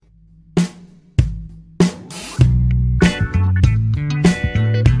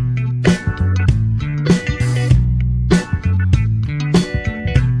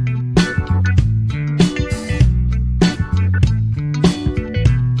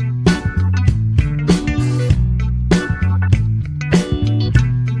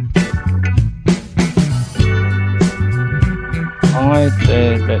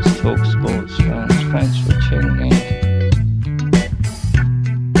Let's Talk Sports fans. Thanks for tuning in.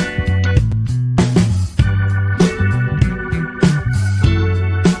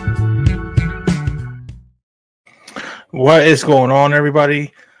 What is going on,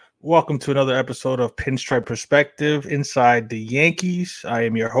 everybody? Welcome to another episode of Pinstripe Perspective Inside the Yankees. I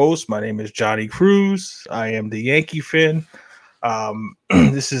am your host. My name is Johnny Cruz. I am the Yankee fan.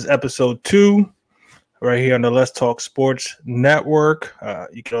 This is episode 2 right here on the Let's Talk Sports Network.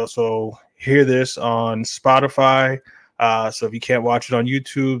 You can also hear this on Spotify. So if you can't watch it on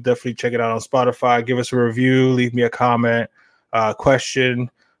YouTube, definitely check it out on Spotify. Give us a review. Leave me a comment, question.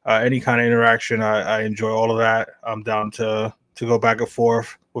 Any kind of interaction, I enjoy all of that. I'm down to go back and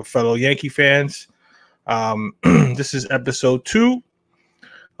forth with fellow Yankee fans. This is episode 2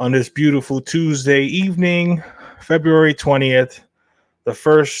 on this beautiful Tuesday evening, February 20th, the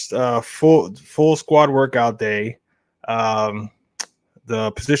first full squad workout day.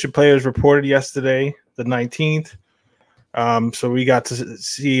 The position players reported yesterday, the 19th. So we got to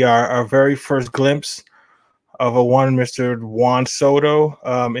see our very first glimpse of Mr. Juan Soto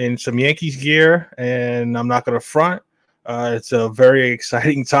in some Yankees gear, and I'm not going to front. It's a very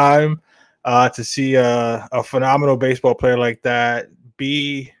exciting time to see a phenomenal baseball player like that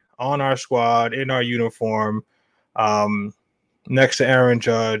be on our squad, in our uniform, next to Aaron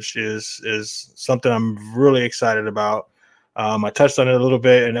Judge is something I'm really excited about. I touched on it a little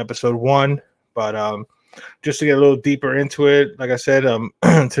bit in episode 1, but just to get a little deeper into it, like I said,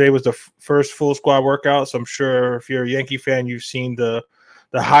 today was the first full squad workout. So I'm sure if you're a Yankee fan, you've seen the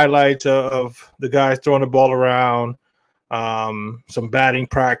highlights of the guys throwing the ball around, some batting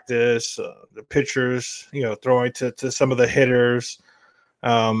practice, the pitchers, throwing to some of the hitters.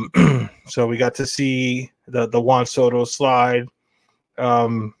 So we got to see the Juan Soto slide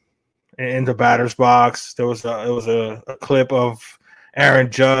in the batter's box. There was a clip of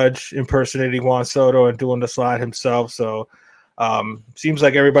Aaron Judge impersonating Juan Soto and doing the slide himself. So seems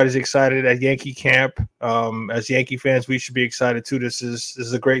like everybody's excited at Yankee camp. As Yankee fans, we should be excited too. This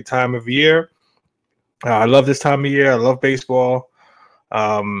is a great time of year. I love this time of year. I love baseball.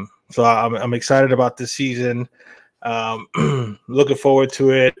 So I'm excited about this season. Looking forward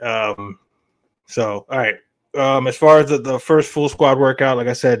to it. So all right. As far as the first full squad workout, like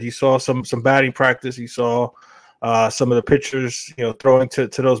I said, you saw some batting practice. You saw some of the pitchers, throwing to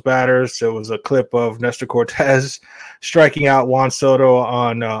those batters. There was a clip of Nestor Cortez striking out Juan Soto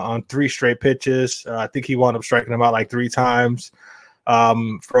on 3 straight pitches. I think he wound up striking him out like 3 times.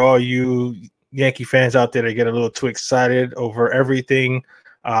 For all you Yankee fans out there that get a little too excited over everything,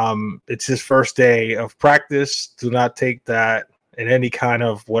 it's his first day of practice. Do not take that in any kind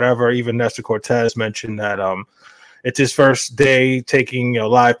of whatever. Even Nestor Cortez mentioned that it's his first day taking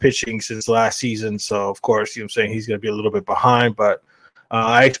live pitching since last season. So, of course, I'm saying he's going to be a little bit behind, but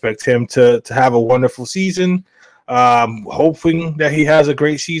I expect him to have a wonderful season. Hoping that he has a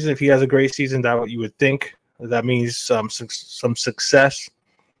great season. If he has a great season, that's what you would think. That means some success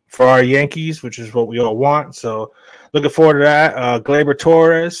for our Yankees, which is what we all want. So, looking forward to that. Gleyber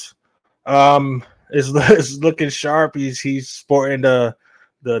Torres is looking sharp. He's sporting the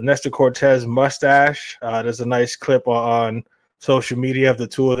Nestor Cortez mustache. There's a nice clip on social media of the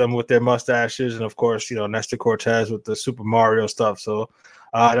two of them with their mustaches. And, of course, Nestor Cortez with the Super Mario stuff. So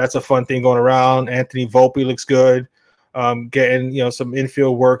that's a fun thing going around. Anthony Volpe looks good, getting, some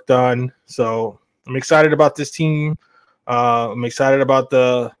infield work done. So I'm excited about this team. I'm excited about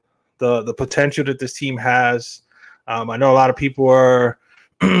the potential that this team has. I know a lot of people are,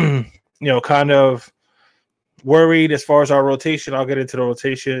 kind of worried as far as our rotation. I'll get into the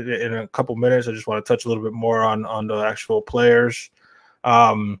rotation in a couple minutes. I just want to touch a little bit more on the actual players.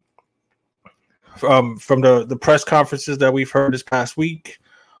 From the press conferences that we've heard this past week,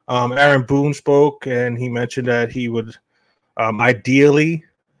 Aaron Boone spoke, and he mentioned that he would ideally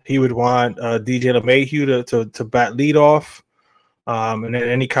he would want DJ LeMahieu to bat leadoff, and then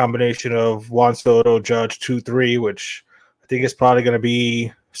any combination of Juan Soto, Judge 2-3, which I think is probably going to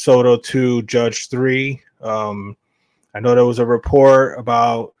be Soto 2, Judge 3. I know there was a report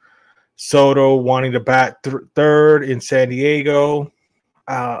about Soto wanting to bat third in San Diego.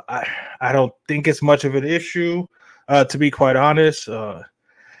 I don't think it's much of an issue, to be quite honest.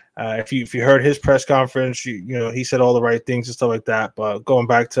 If you heard his press conference, he said all the right things and stuff like that. But going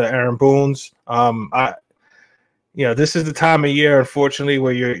back to Aaron Boone's, this is the time of year, unfortunately,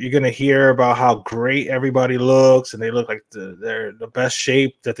 where you're going to hear about how great everybody looks, and they look like they're the best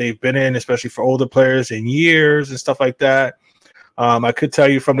shape that they've been in, especially for older players in years and stuff like that. I could tell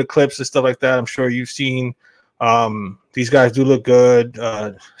you from the clips and stuff like that, I'm sure you've seen these guys do look good.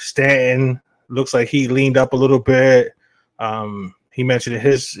 Stanton looks like he leaned up a little bit. he mentioned in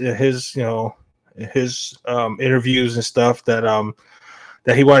his interviews and stuff that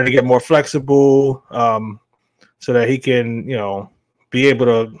he wanted to get more flexible, so that he can be able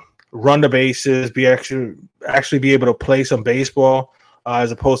to run the bases, actually be able to play some baseball,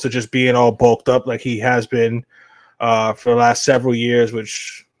 as opposed to just being all bulked up like he has been for the last several years,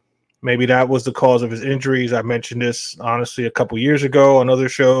 which maybe that was the cause of his injuries. I mentioned this honestly a couple years ago on other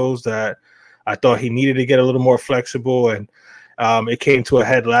shows that I thought he needed to get a little more flexible, and it came to a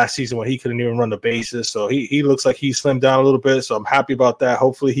head last season when he couldn't even run the bases. So he looks like he slimmed down a little bit. So I'm happy about that.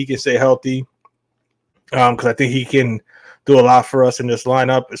 Hopefully he can stay healthy, because I think he can do a lot for us in this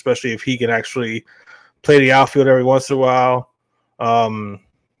lineup, especially if he can actually play the outfield every once in a while.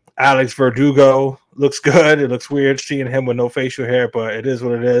 Alex Verdugo looks good. It looks weird seeing him with no facial hair, but it is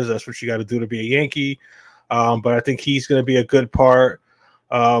what it is. That's what you got to do to be a Yankee. But I think he's going to be a good part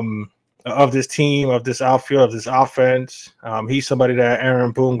of this team, of this outfield, of this offense. He's somebody that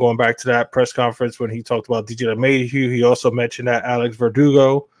Aaron Boone, going back to that press conference when he talked about DJ LeMahieu, he also mentioned that Alex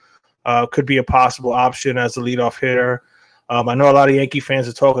Verdugo could be a possible option as a leadoff hitter. I know a lot of Yankee fans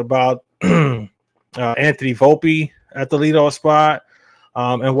are talking about Anthony Volpe at the leadoff spot.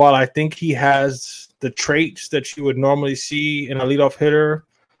 And while I think he has the traits that you would normally see in a leadoff hitter,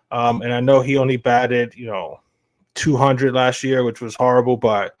 and I know he only batted, 200 last year, which was horrible,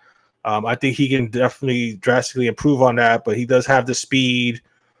 but I think he can definitely drastically improve on that. But he does have the speed.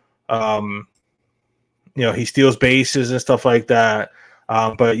 He steals bases and stuff like that.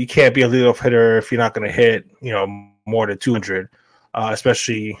 But you can't be a leadoff hitter if you're not going to hit, more than 200,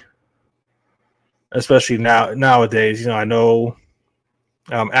 especially nowadays. I know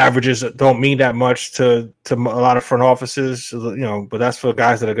averages don't mean that much to a lot of front offices, but that's for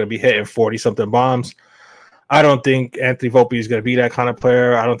guys that are going to be hitting 40-something bombs. I don't think Anthony Volpe is going to be that kind of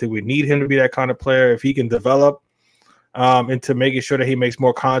player. I don't think we need him to be that kind of player. If he can develop into making sure that he makes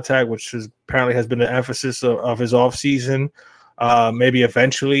more contact, which apparently has been the emphasis of his offseason, maybe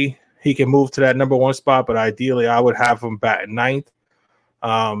eventually he can move to that number one spot, but ideally I would have him batting ninth.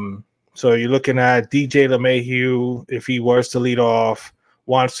 So you're looking at DJ LeMahieu, if he was to lead off,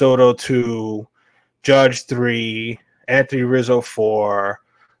 Juan Soto 2, Judge 3, Anthony Rizzo 4,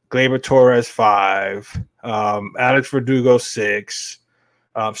 Gleyber Torres 5, Alex Verdugo 6,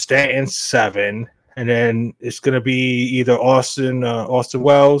 Stanton 7, and then it's going to be either Austin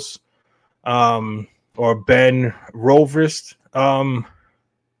Wells or Ben Rovrist.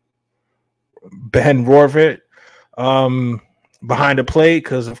 Behind the plate,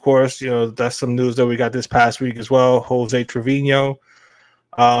 because of course that's some news that we got this past week as well. Jose Trevino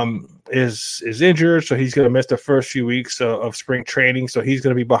is injured, so he's going to miss the first few weeks of spring training, so he's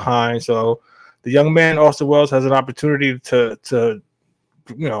going to be behind. So the young man Austin Wells has an opportunity to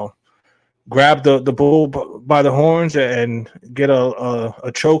grab the bull by the horns and get a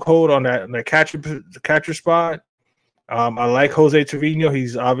chokehold on that catcher spot. I like Jose Trevino.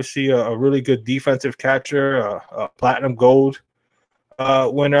 He's obviously a really good defensive catcher, a platinum gold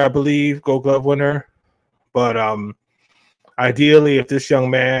winner, I believe, Gold Glove winner. But ideally, if this young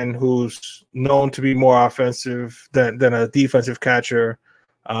man, who's known to be more offensive than a defensive catcher,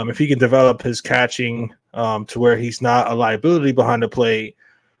 if he can develop his catching to where he's not a liability behind the plate,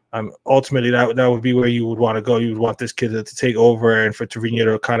 ultimately that would be where you would want to go. You would want this kid to take over and for Trevino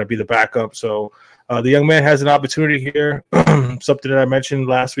to kind of be the backup. So the young man has an opportunity here. Something that I mentioned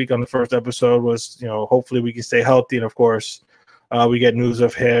last week on the first episode was, hopefully we can stay healthy. And of course, we get news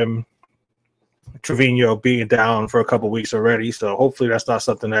of him, Trevino, being down for a couple weeks already. So hopefully that's not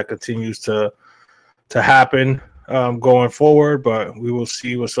something that continues to happen going forward, but we will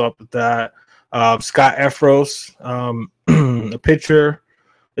see what's up with that. Scott Efros, a pitcher,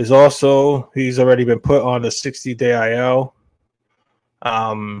 he's already been put on the 60-day IL.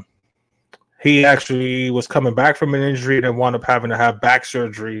 He actually was coming back from an injury and wound up having to have back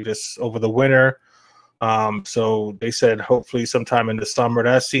surgery this over the winter. So they said hopefully sometime in the summer.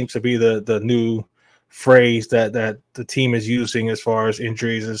 That seems to be the new phrase that the team is using as far as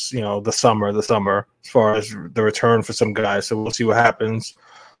injuries is, the summer, as far as the return for some guys. So we'll see what happens.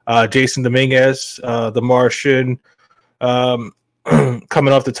 Jason Dominguez, the Martian, coming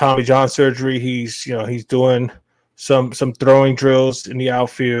off the Tommy John surgery. He's doing some throwing drills in the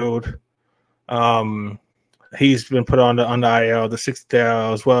outfield. He's been put on the IL, the 60-day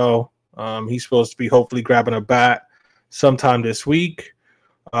IL as well. He's supposed to be hopefully grabbing a bat sometime this week.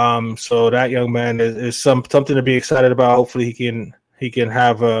 So that young man is something to be excited about. Hopefully he can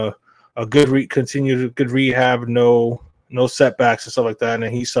have a good rehab, no setbacks and stuff like that.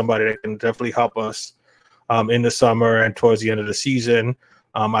 And he's somebody that can definitely help us in the summer and towards the end of the season.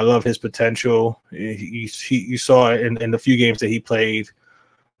 I love his potential. You saw it in the few games that he played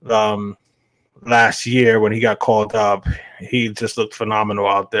last year when he got called up. He just looked phenomenal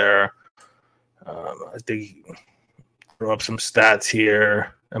out there. I think he threw up some stats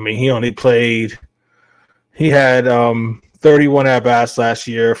here. I mean, he had 31 at-bats last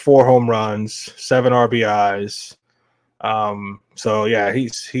year, 4 home runs, 7 RBIs. So yeah,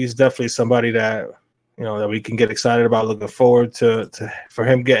 he's definitely somebody that that we can get excited about. Looking forward to for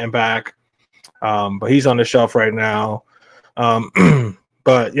him getting back. But he's on the shelf right now.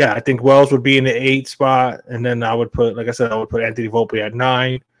 But yeah, I think Wells would be in the 8 spot, and then I would put, like I said, Anthony Volpe at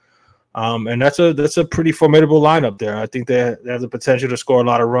 9. And that's a pretty formidable lineup there. I think they have the potential to score a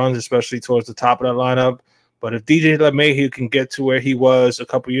lot of runs, especially towards the top of that lineup. But if DJ LeMahieu can get to where he was a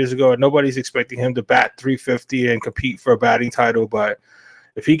couple years ago, and nobody's expecting him to bat 350 and compete for a batting title, but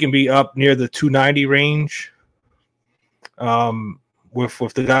if he can be up near the 290 range,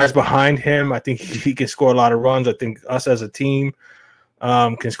 with the guys behind him, I think he can score a lot of runs. I think us as a team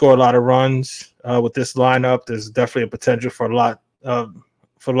can score a lot of runs with this lineup. There's definitely a potential for a lot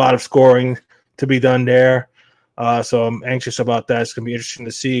of scoring to be done there. So I'm anxious about that. It's going to be interesting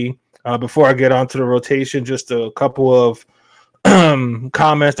to see. Before I get onto the rotation, just a couple of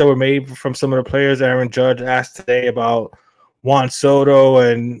comments that were made from some of the players. Aaron Judge asked today about Juan Soto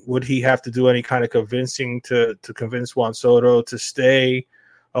and would he have to do any kind of convincing to convince Juan Soto to stay,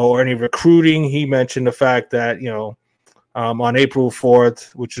 or any recruiting. He mentioned the fact that, on April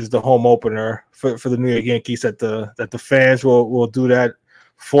 4th, which is the home opener for the New York Yankees, that the fans will do that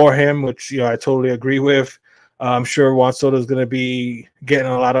for him, which I totally agree with. I'm sure Juan Soto is going to be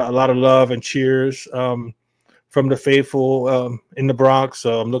getting a lot of love and cheers from the faithful in the Bronx.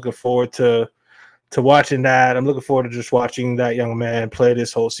 So I'm looking forward to watching that. I'm looking forward to just watching that young man play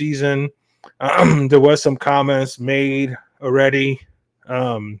this whole season. There was some comments made already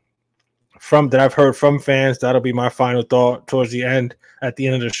that I've heard from fans. That'll be my final thought towards the end, at the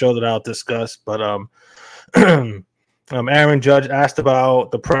end of the show, that I'll discuss. But Aaron Judge asked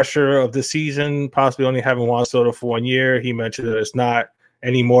about the pressure of the season, possibly only having Juan Soto for 1 year. He mentioned that it's not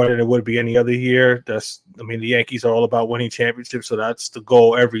any more than it would be any other year. The Yankees are all about winning championships, so that's the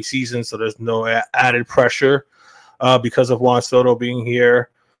goal every season. So there's no added pressure because of Juan Soto being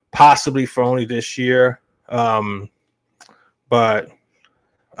here, possibly for only this year. But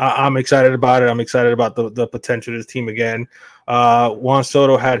I'm excited about it. I'm excited about the potential of this team again. Juan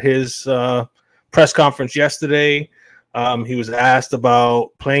Soto had his press conference yesterday. He was asked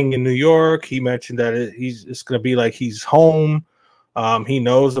about playing in New York. He mentioned that it's going to be like he's home. He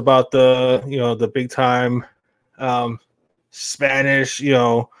knows about the big time Spanish,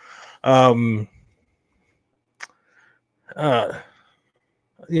 there's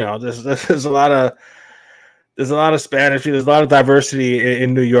a lot of Spanish. There's a lot of diversity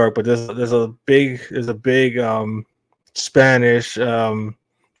in New York, but there's a big Spanish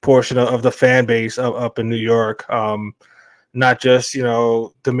portion of the fan base up in New York. Not just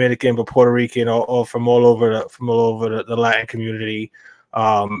Dominican, but Puerto Rican, or from all over the Latin community.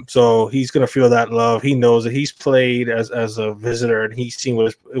 So he's gonna feel that love. He knows that he's played as a visitor and he's seen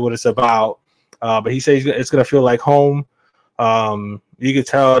what it's about. But he says it's gonna feel like home. You could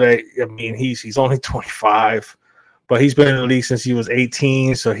tell that. I mean, he's only 25, but he's been in the league since he was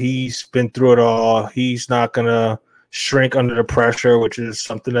 18, so he's been through it all. He's not gonna shrink under the pressure, which is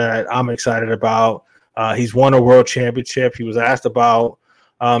something that I'm excited about. He's won a world championship. He was asked about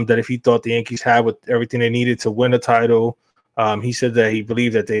that if he thought the Yankees had with everything they needed to win a title. He said that he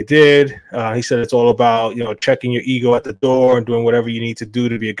believed that they did. He said it's all about checking your ego at the door and doing whatever you need to do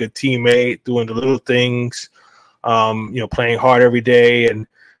to be a good teammate, doing the little things, playing hard every day, and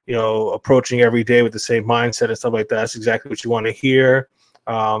approaching every day with the same mindset and stuff like that. That's exactly what you want to hear.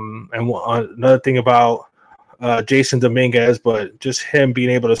 And another thing about Jason Dominguez, but just him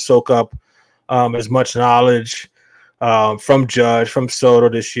being able to soak up as much knowledge from Judge, from Soto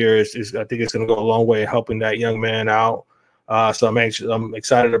this year is I think it's going to go a long way helping that young man out. So I'm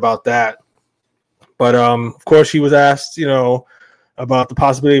excited about that. But of course, he was asked, about the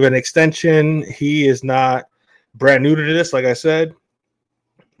possibility of an extension. He is not brand new to this, like I said.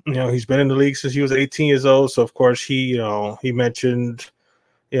 He's been in the league since he was 18 years old. So of course, he mentioned,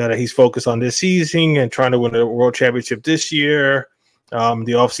 that he's focused on this season and trying to win a world championship this year. The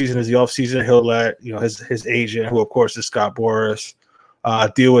offseason is the offseason. He'll let his agent, who of course is Scott Boras,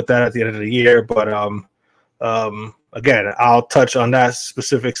 deal with that at the end of the year. But again, I'll touch on that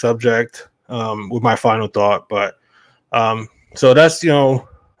specific subject with my final thought. But so that's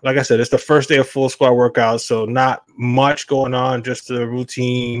like I said, it's the first day of full squad workouts, so not much going on, just the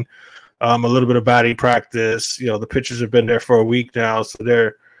routine a little bit of batting practice. You know, the pitchers have been there for a week now, so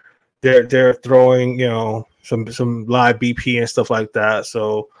they're throwing, you know, some live BP and stuff like that.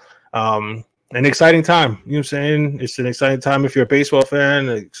 So an exciting time. You know what I'm saying? It's an exciting time if you're a baseball fan,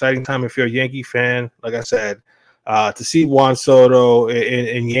 an exciting time if you're a Yankee fan. Like I said, to see Juan Soto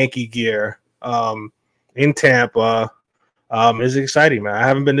in Yankee gear in Tampa is exciting, man. I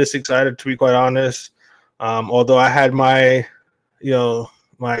haven't been this excited, to be quite honest. Although I had my, you know,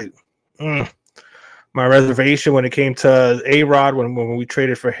 my reservation when it came to A-Rod when we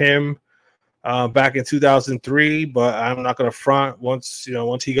traded for him back in 2003, but I'm not going to front. Once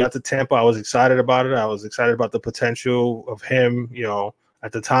he got to Tampa, I was excited about it. I was excited about the potential of him, you know,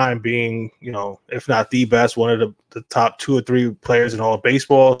 at the time being, you know, if not the best, one of the top 2 or 3 players in all of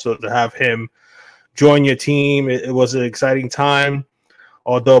baseball. So to have him join your team, it was an exciting time.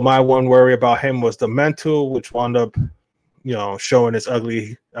 Although my one worry about him was the mental, which wound up, you know, showing its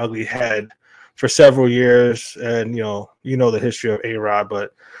ugly head for several years. And, you know the history of A-Rod,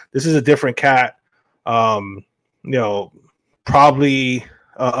 but this is a different cat. You know, probably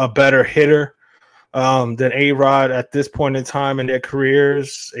a better hitter than A-Rod at this point in time in their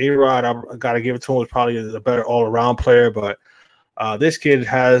careers. A-Rod, I got to give it to him, was probably a better all-around player, but this kid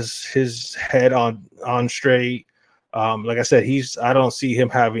has his head on straight. Like I said, I don't see him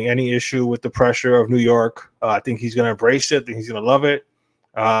having any issue with the pressure of New York. I think he's going to embrace it. I think he's going to love it.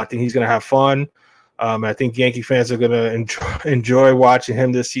 I think he's going to have fun. I think Yankee fans are going to enjoy watching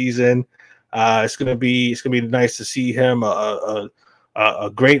him this season. It's going to be nice to see him, a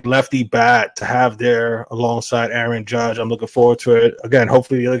great lefty bat to have there alongside Aaron Judge. I'm looking forward to it. Again,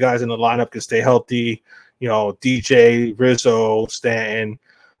 hopefully the other guys in the lineup can stay healthy. You know, DJ, Rizzo, Stanton,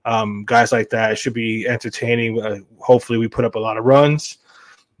 guys like that. It should be entertaining. Hopefully we put up a lot of runs.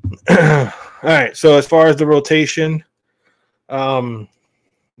 All right. So as far as the rotation,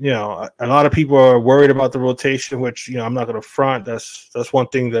 you know, a lot of people are worried about the rotation, which, you know, I'm not going to front. That's one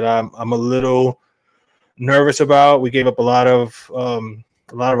thing that I'm a little nervous about. We gave up a lot of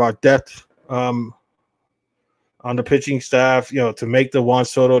our depth on the pitching staff, you know, to make the Juan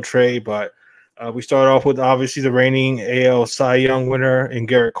Soto trade. But we start off with obviously the reigning AL Cy Young winner in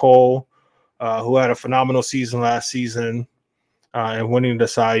Garrett Cole, who had a phenomenal season last season and winning the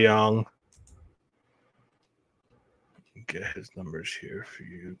Cy Young. Get his numbers here for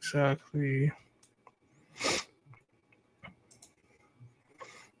you exactly.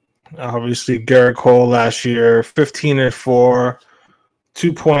 Obviously, Garrett Cole last year, 15-4,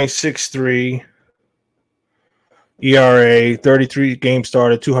 2.63 ERA, 33 games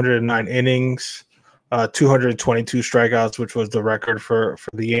started, 209 innings, 222 strikeouts, which was the record for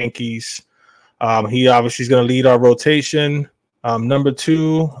the Yankees. He obviously is going to lead our rotation. Number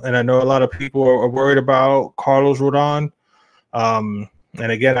 2, and I know a lot of people are worried about Carlos Rodon. And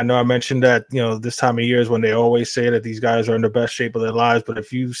again, I know I mentioned that, you know, this time of year is when they always say that these guys are in the best shape of their lives. But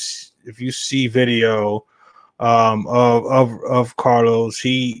if you see video of Carlos,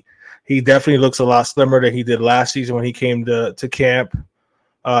 he definitely looks a lot slimmer than he did last season when he came to camp,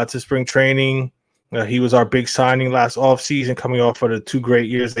 to spring training. He was our big signing last offseason, coming off of the 2 great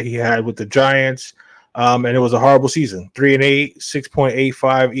years that he had with the Giants. And it was a horrible season. 3-8,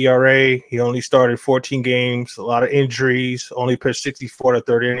 6.85 ERA. He only started 14 games, a lot of injuries, only pitched 64 to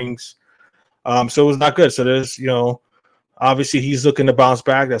 30 innings. So it was not good. So there's, you know, obviously he's looking to bounce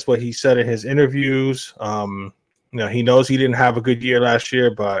back. That's what he said in his interviews. You know, he knows he didn't have a good year last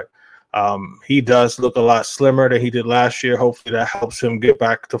year, but he does look a lot slimmer than he did last year. Hopefully that helps him get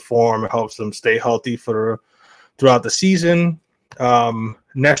back to form. It helps him stay healthy throughout the season.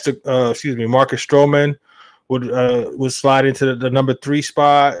 Marcus Stroman would slide into the number 3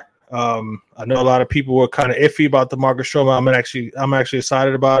 spot. I know a lot of people were kind of iffy about the Marcus Stroman. I'm actually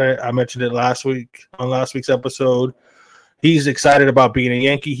excited about it. I mentioned it last week on last week's episode. He's excited about being a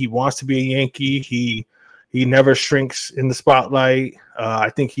Yankee. He wants to be a Yankee. He never shrinks in the spotlight. I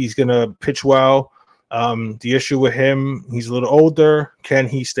think he's gonna pitch well. The issue with him, he's a little older. Can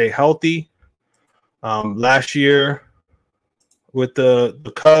he stay healthy? Last year with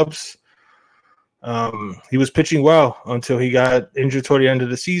the Cubs, he was pitching well until he got injured toward the end of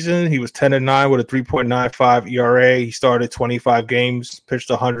the season. He was 10-9 with a 3.95 ERA. He started 25 games, pitched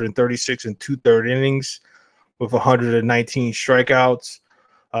 136 and 2/3 innings with 119 strikeouts.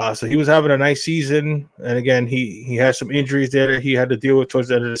 So he was having a nice season. And again, he had some injuries there that he had to deal with towards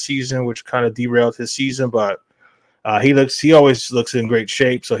the end of the season, which kind of derailed his season. But he always looks in great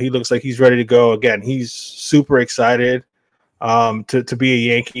shape. So he looks like he's ready to go. Again, he's super excited to be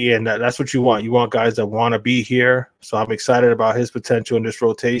a Yankee, and that's what you want. You want guys that want to be here. So I'm excited about his potential in this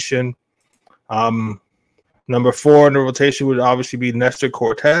rotation. Number 4 in the rotation would obviously be Nestor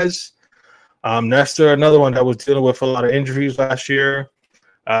Cortez. Nestor, another one that was dealing with a lot of injuries last year.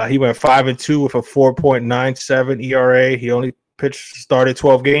 He went 5-2 with a 4.97 ERA. He only started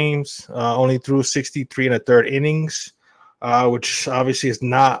 12 games, only threw 63 and a third innings, which obviously is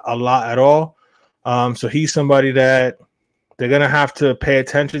not a lot at all. So he's somebody that they're going to have to pay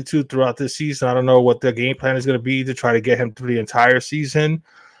attention to throughout this season. I don't know what the game plan is going to be to try to get him through the entire season.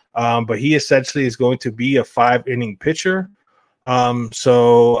 But he essentially is going to be a 5-inning pitcher.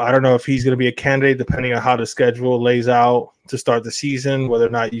 So I don't know if he's going to be a candidate depending on how the schedule lays out to start the season, whether or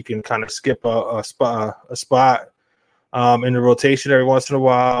not you can kind of skip a spot in the rotation every once in a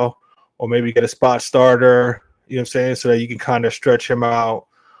while, or maybe get a spot starter, you know what I'm saying, so that you can kind of stretch him out.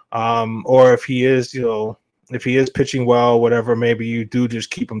 Or if he is, if he is pitching well, whatever, maybe you do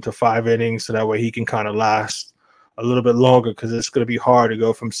just keep him to 5 innings so that way he can kind of last a little bit longer, because it's going to be hard to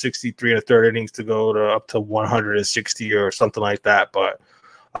go from 63 and a third innings to go to up to 160 or something like that. But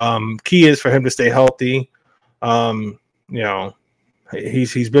key is for him to stay healthy.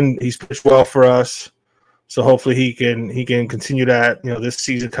 He's pitched well for us, so hopefully he can continue that. This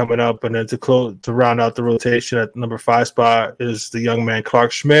season coming up, and then to round out the rotation at number 5 spot is the young man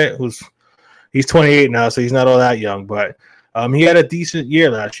Clark Schmidt, he's 28 now, so he's not all that young, but he had a decent year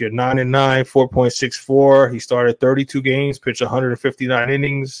last year, 9-9, 4.64. He started 32 games, pitched 159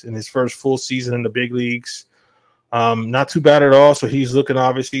 innings in his first full season in the big leagues. Not too bad at all. So he's looking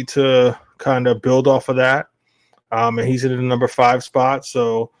obviously to kind of build off of that. And he's in the number 5 spot.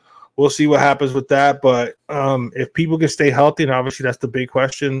 So we'll see what happens with that. But if people can stay healthy, and obviously that's the big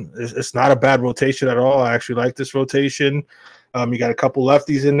question, it's not a bad rotation at all. I actually like this rotation. You got a couple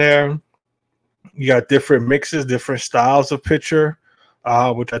lefties in there. You got different mixes, different styles of pitcher,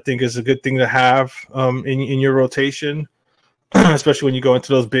 which I think is a good thing to have in your rotation, especially when you go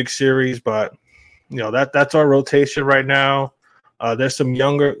into those big series. But that's our rotation right now. There's some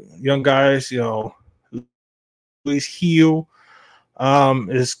young guys. Luis Gil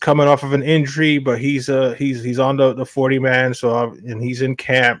is coming off of an injury, but he's on the 40 man. So and he's in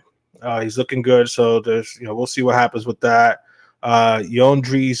camp. He's looking good. So we'll see what happens with that.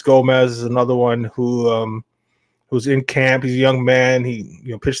 Yondris Gomez is another one who's in camp. He's a young man.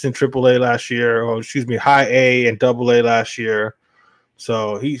 He pitched in AAA last year, high A and AA last year.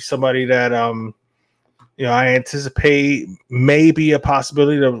 So he's somebody that I anticipate may be a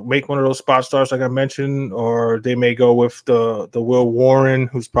possibility to make one of those spot starts like I mentioned, or they may go with the Will Warren,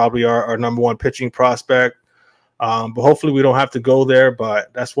 who's probably our number 1 pitching prospect. But hopefully we don't have to go there.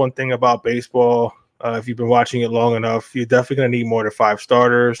 But that's one thing about baseball. If you've been watching it long enough, you're definitely going to need more than 5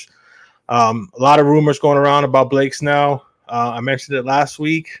 starters. A lot of rumors going around about Blake Snell. I mentioned it last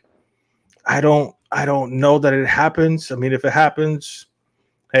week. I don't know that it happens. I mean, if it happens,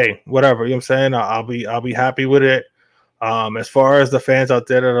 hey, whatever. You know what I'm saying? I'll be happy with it. As far as the fans out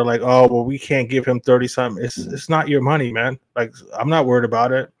there that are like, oh, well, we can't give him 30 something. It's not your money, man. Like, I'm not worried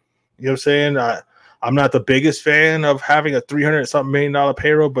about it. You know what I'm saying? I'm not the biggest fan of having a $300-something million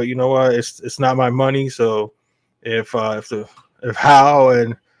payroll, but you know what? It's not my money. So if Hal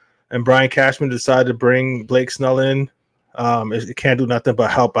and Brian Cashman decide to bring Blake Snell in, it can't do nothing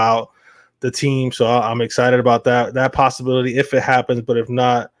but help out the team. So I'm excited about that possibility if it happens. But if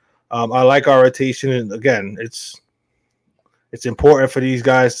not, I like our rotation. And again, it's important for these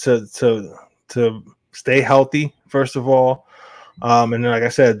guys to stay healthy first of all, and then like I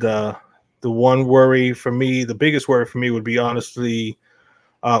said, the one worry for me, the biggest worry for me would be honestly,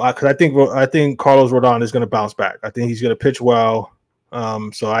 because I think Carlos Rodon is going to bounce back. I think he's going to pitch well.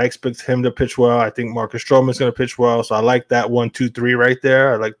 So I expect him to pitch well. I think Marcus Stroman is going to pitch well. So I like that 1, 2, 3 right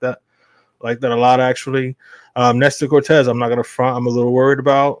there. I like that a lot actually. Nestor Cortez, I'm not going to front. I'm a little worried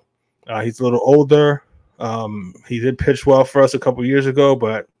about. He's a little older. He did pitch well for us a couple years ago,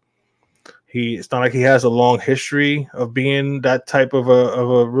 but it's not like he has a long history of being that type of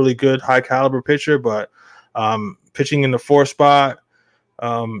a really good high caliber pitcher. But pitching in the 4 spot,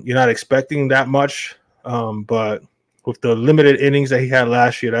 you're not expecting that much. But with the limited innings that he had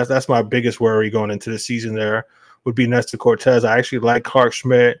last year, that's my biggest worry going into the season. There would be Nestor Cortez. I actually like Clark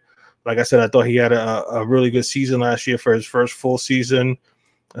Schmidt. Like I said, I thought he had a really good season last year for his first full season.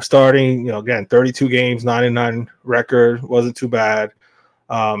 Starting, again, 32 games, 9-9 record, wasn't too bad.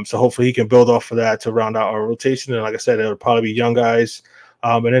 So hopefully he can build off of that to round out our rotation. And like I said, it'll probably be young guys.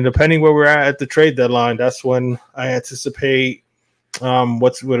 And then depending where we're at the trade deadline, that's when I anticipate depending on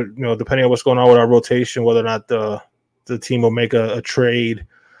what's going on with our rotation, whether or not the team will make a trade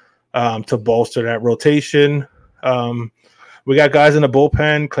to bolster that rotation. We got guys in the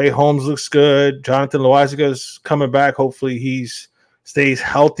bullpen. Clay Holmes looks good. Jonathan Loizaga coming back. Hopefully he stays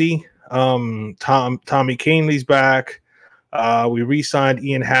healthy. Tommy Canley's back. We re-signed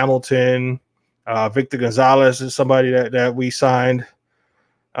Ian Hamilton. Victor Gonzalez is somebody that we signed.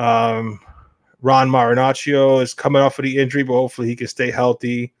 Ron Marinaccio is coming off of the injury, but hopefully he can stay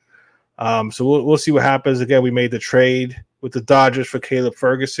healthy. So we'll see what happens. Again, we made the trade with the Dodgers for Caleb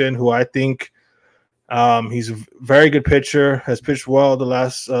Ferguson, who I think he's a very good pitcher, has pitched well the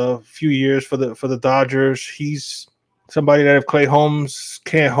last few years for the Dodgers. He's somebody that if Clay Holmes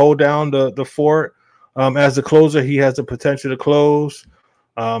can't hold down the fort as the closer, he has the potential to close.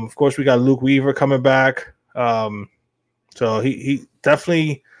 Of course, we got Luke Weaver coming back. So he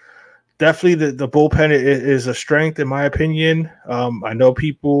definitely the bullpen is a strength in my opinion. I know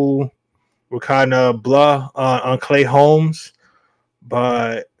people were kind of blah on Clay Holmes,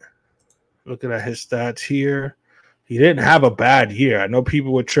 but looking at his stats here, he didn't have a bad year. I know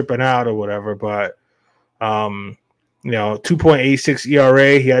people were tripping out or whatever, but 2.86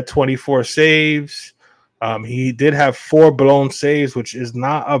 ERA. He had 24 saves. He did have 4 blown saves, which is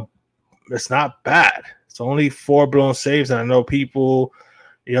it's not bad. It's only 4 blown saves, and I know people,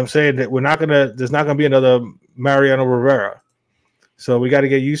 you know what I'm saying, that there's not gonna be another Mariano Rivera. So we got to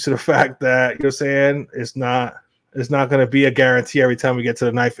get used to the fact that, you know what I'm saying, it's not gonna be a guarantee every time we get to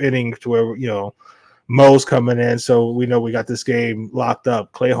the 9th inning to where, Mo's coming in. So we know we got this game locked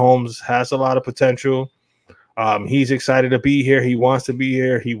up. Clay Holmes has a lot of potential. He's excited to be here. He wants to be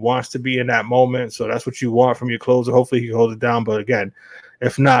here. He wants to be in that moment. So that's what you want from your closer. Hopefully he can hold it down. But again,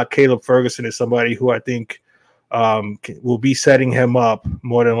 if not, Caleb Ferguson is somebody who I think will be setting him up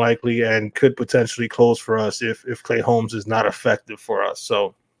more than likely and could potentially close for us if Clay Holmes is not effective for us.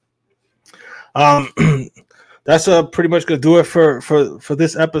 So that's pretty much going to do it for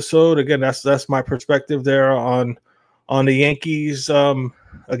this episode. Again, that's my perspective there on the Yankees.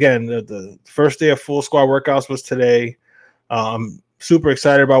 Again, the first day of full squad workouts was today. Super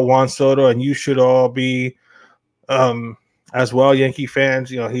excited about Juan Soto, and you should all be as well, Yankee fans.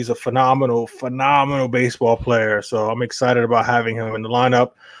 He's a phenomenal baseball player. So I'm excited about having him in the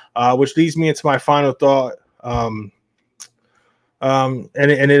lineup, which leads me into my final thought. And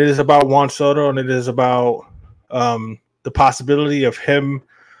it is about Juan Soto, and it is about the possibility of him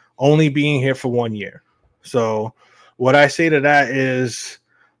only being here for 1 year. So what I say to that is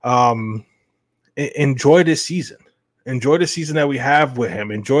enjoy this season. Enjoy the season that we have with him.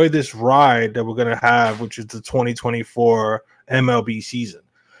 Enjoy this ride that we're going to have, which is the 2024 MLB season.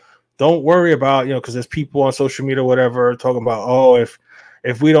 Don't worry about, because there's people on social media or whatever talking about,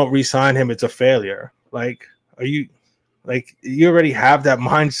 if we don't re-sign him, it's a failure. Like, you already have that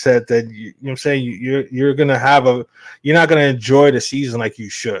mindset that, you know what I'm saying, you're going to you're not going to enjoy the season like you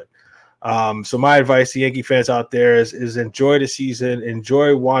should. So my advice to Yankee fans out there is enjoy the season,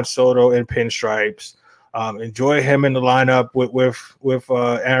 enjoy Juan Soto in pinstripes, enjoy him in the lineup with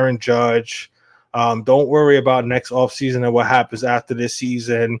Aaron Judge. Don't worry about next offseason and what happens after this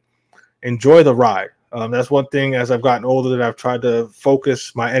season. Enjoy the ride. That's one thing as I've gotten older that I've tried to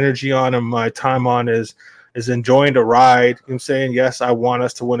focus my energy on and my time on is enjoying the ride. You know what I'm saying? Yes, I want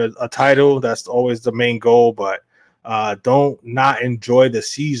us to win a title. That's always the main goal, but don't not enjoy the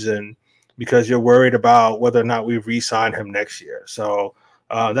season because you're worried about whether or not we re-sign him next year. So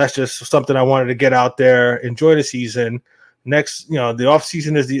that's just something I wanted to get out there. Enjoy the season. Next, the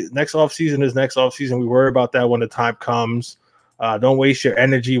offseason is next offseason. We worry about that when the time comes. Don't waste your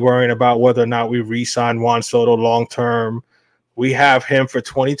energy worrying about whether or not we re-sign Juan Soto long-term. We have him for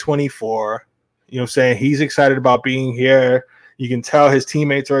 2024. You know what I'm saying? He's excited about being here. You can tell his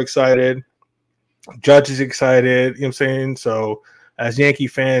teammates are excited. Judge is excited. You know what I'm saying? So as Yankee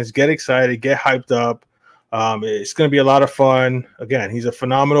fans, get excited, get hyped up. It's going to be a lot of fun. Again, he's a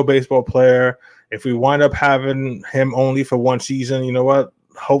phenomenal baseball player. If we wind up having him only for one season, you know what?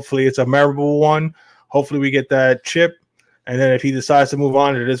 Hopefully it's a memorable one. Hopefully we get that chip. And then if he decides to move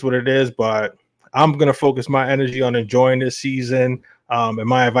on, it is what it is. But I'm going to focus my energy on enjoying this season. And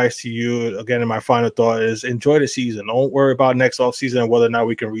my advice to you, again, and my final thought is enjoy the season. Don't worry about next offseason and whether or not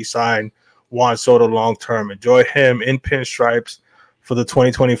we can re-sign Juan Soto long-term. Enjoy him in pinstripes for the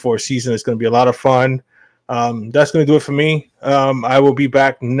 2024 season. It's going to be a lot of fun. That's going to do it for me. I will be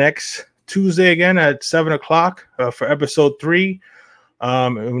back next Tuesday again at 7 o'clock for episode 3.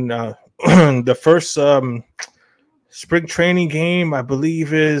 The first spring training game, I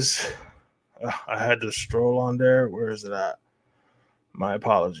believe, is I had to stroll on there. Where is it at? My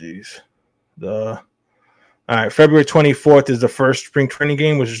apologies. All right, February 24th is the first spring training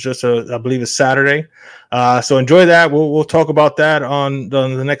game, which is just I believe, a Saturday. So enjoy that. We'll talk about that on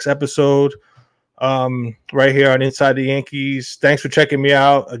the next episode right here on Inside the Yankees. Thanks for checking me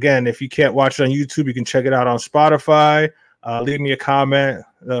out. Again, if you can't watch it on YouTube, you can check it out on Spotify. Leave me a comment,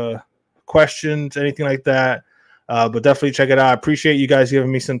 questions, anything like that. But definitely check it out. I appreciate you guys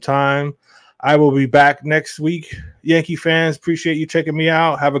giving me some time. I will be back next week. Yankee fans, appreciate you checking me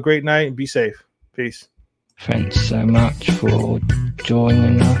out. Have a great night and be safe. Peace. Thanks so much for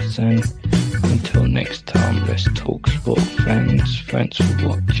joining us, and until next time, let's talk sport, friends. Thanks for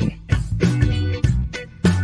watching.